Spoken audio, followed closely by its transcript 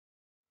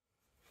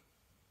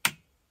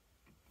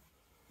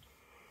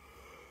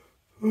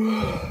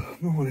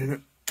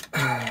Morning.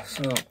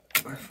 So,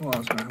 I thought I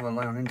was going to have a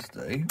lie on in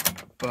today,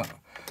 but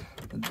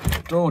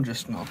the door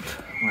just knocked.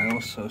 I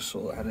also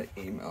saw I had an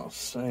email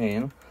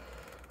saying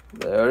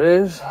there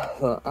it is,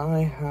 that I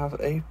have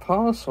a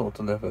parcel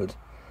delivered.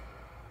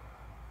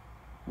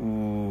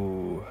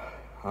 Ooh,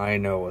 I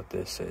know what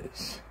this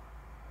is.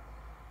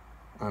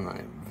 And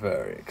I'm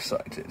very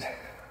excited.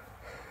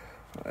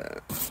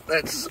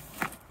 Let's...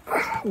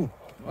 Ooh,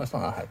 well, it's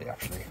not that heavy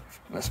actually.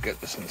 Let's get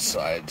this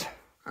inside.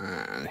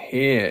 And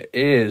here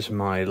is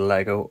my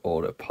Lego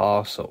order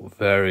parcel,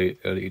 very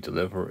early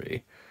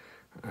delivery,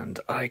 and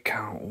I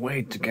can't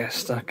wait to get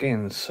stuck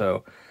in.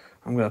 So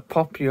I'm going to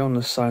pop you on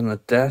the side of the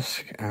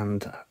desk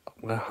and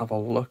I'm going to have a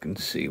look and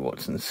see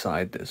what's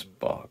inside this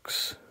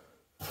box.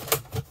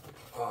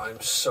 Oh, I'm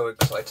so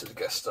excited to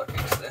get stuck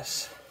into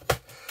this.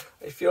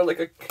 I feel like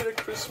a kid at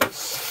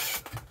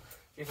Christmas,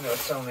 even though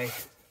it's only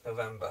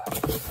November.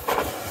 Let's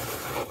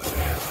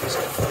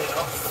get it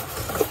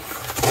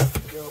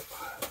off. Go.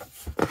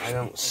 I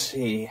don't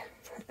see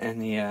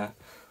any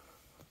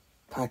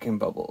packing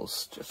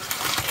bubbles, just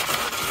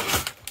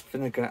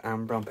vinegar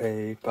and brown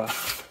paper.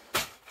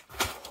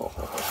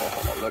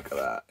 Oh, look at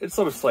that. It's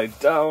upside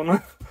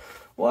down.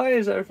 Why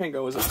is everything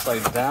always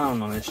upside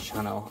down on this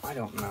channel? I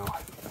don't know.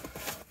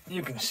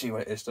 You can see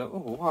what it is though. Oh,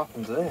 what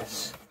happened to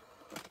this?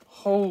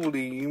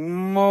 Holy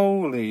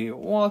moly,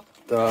 what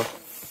the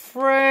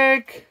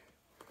frick?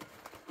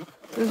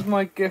 This is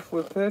my gift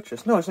with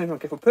purchase. No, it's not even a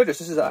gift with purchase.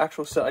 This is an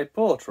actual set I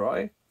bought,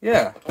 right?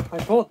 Yeah,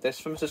 I bought this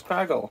from Mrs.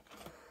 Kragle.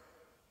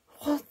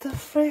 What the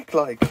frick,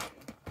 like?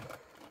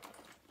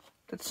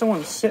 Did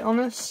someone sit on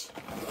this?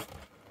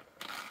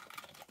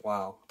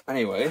 Wow.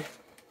 Anyway,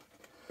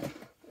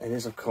 it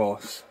is, of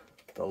course,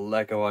 the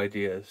Lego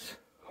Ideas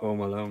Home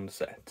Alone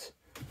set.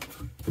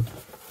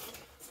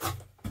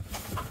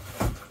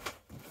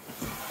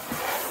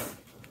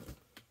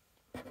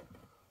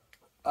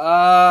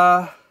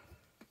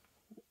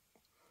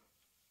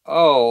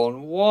 Oh,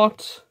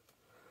 what?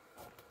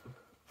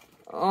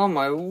 Oh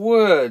my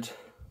word.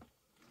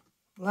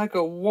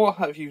 Lego, what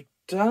have you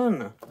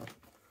done?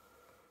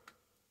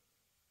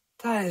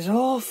 That is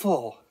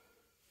awful.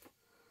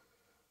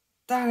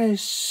 That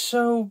is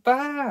so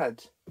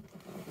bad.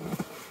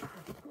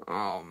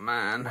 Oh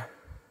man.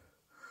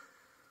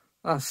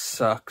 That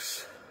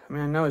sucks. I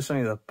mean, I know it's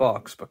only the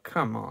box, but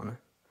come on.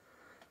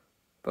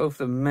 Both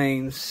the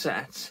main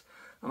sets.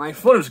 And I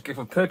thought it was a gift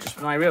of purchase,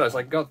 but I realised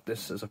I got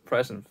this as a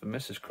present for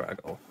Mrs.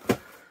 Kragle.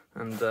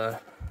 And,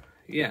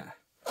 yeah.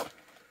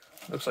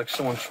 Looks like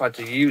someone tried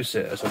to use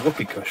it as a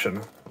whoopee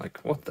cushion. Like,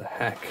 what the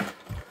heck?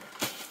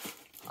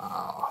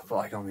 Ah, but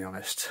I gotta be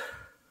honest,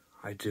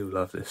 I do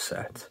love this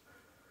set.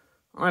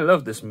 I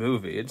love this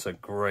movie. It's a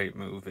great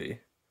movie.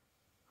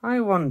 I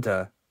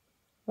wonder,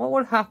 what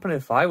would happen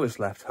if I was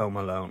left home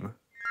alone?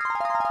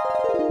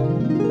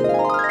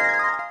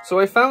 So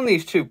I found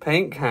these two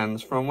paint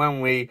cans from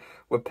when we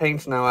were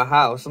painting our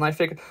house, and I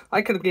figured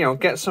I could, you know,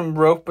 get some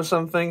rope or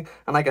something,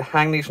 and I could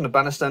hang these from the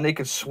banister, and they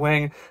could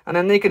swing, and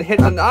then they could hit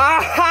and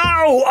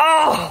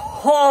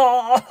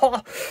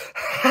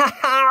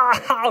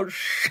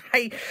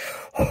shit.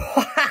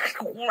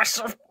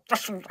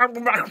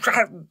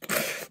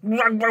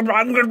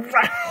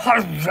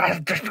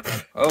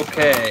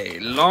 Okay,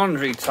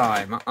 laundry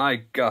time. I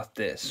got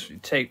this. You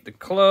take the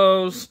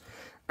clothes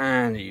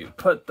and you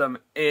put them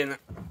in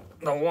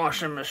the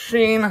washing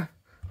machine.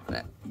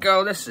 Let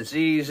go. This is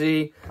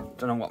easy.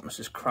 Don't know what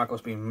Mrs.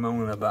 Kragle's been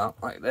moaning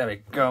about. Like, there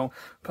we go.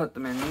 Put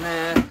them in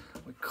there.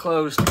 We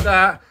close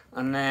that,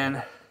 and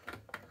then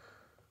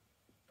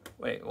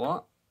wait,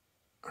 what?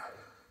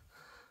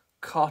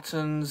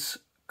 Cottons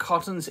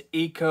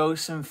Eco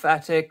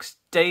Synthetics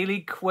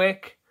Daily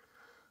Quick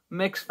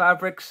Mixed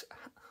Fabrics.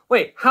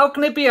 Wait, how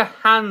can it be a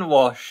hand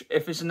wash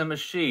if it's in the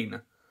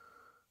machine?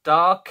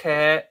 Dark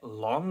hair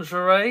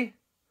lingerie.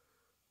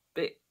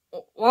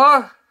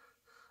 What?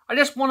 I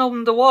just want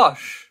them to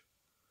wash.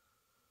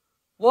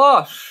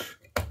 Wash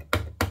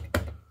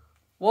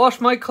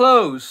my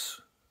clothes.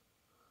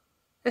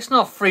 It's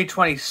not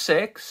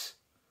 3:26.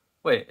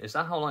 Wait, is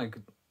that how long it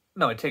could...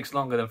 No, it takes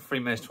longer than 3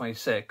 minutes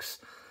 26.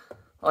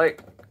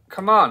 Like,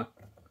 come on.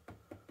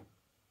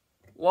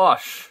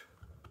 Wash.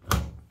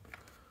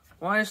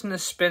 Why isn't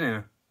this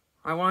spinning?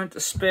 I want it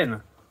to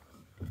spin.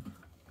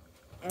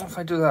 What if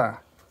I do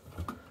that?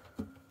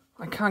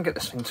 I can't get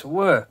this thing to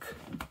work.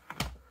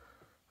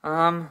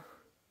 Oh,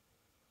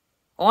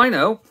 I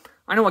know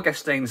what gets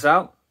stains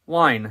out.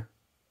 Wine.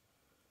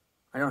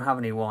 I don't have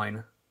any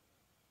wine.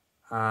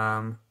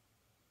 What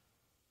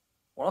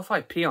if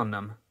I pee on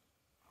them?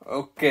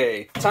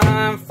 Okay,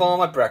 time for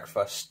my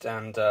breakfast,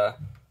 and there's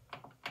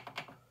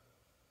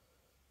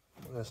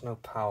no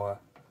power.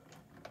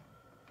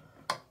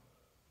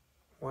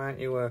 Why aren't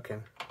you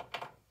working?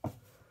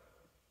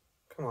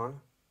 Come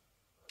on.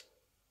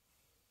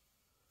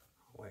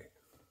 Wait.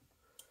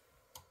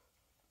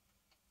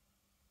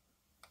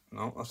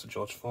 No, that's a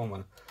George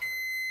Foreman.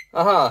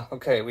 Aha,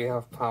 okay, we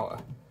have power.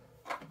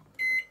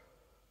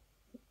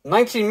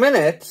 90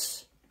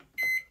 minutes?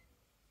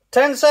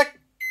 10 sec...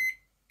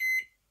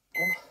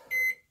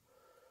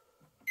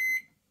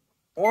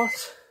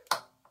 What?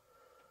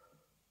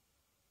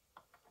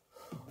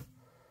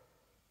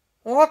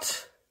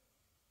 What?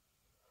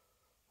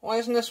 Why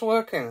isn't this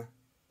working?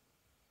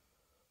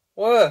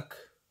 Work!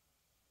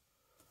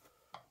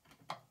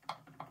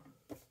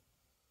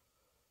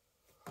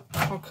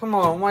 Oh, come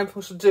on, what am I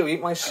supposed to do?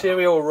 Eat my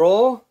cereal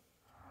raw?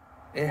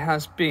 It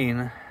has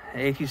been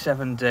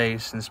 87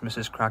 days since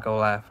Mrs.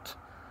 Kragle left,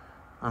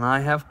 and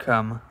I have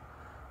come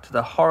to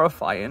the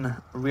horrifying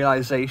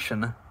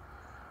realization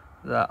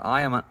that I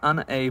am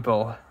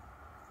unable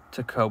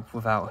to cope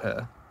without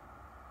her.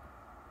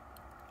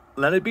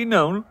 Let it be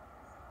known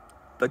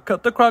that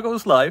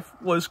CutTheKragle's life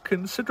was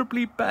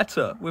considerably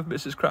better with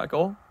Mrs.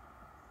 Kragle.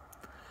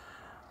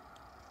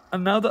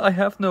 And now that I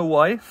have no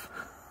wife,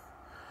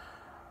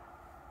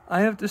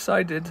 I have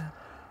decided,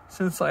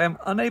 since I am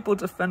unable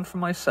to fend for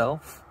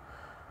myself,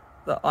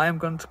 that I am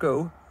going to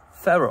go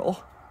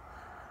feral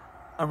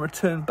and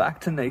return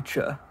back to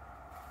nature.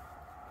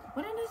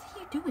 What on earth are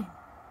you doing?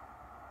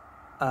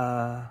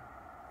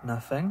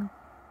 Nothing.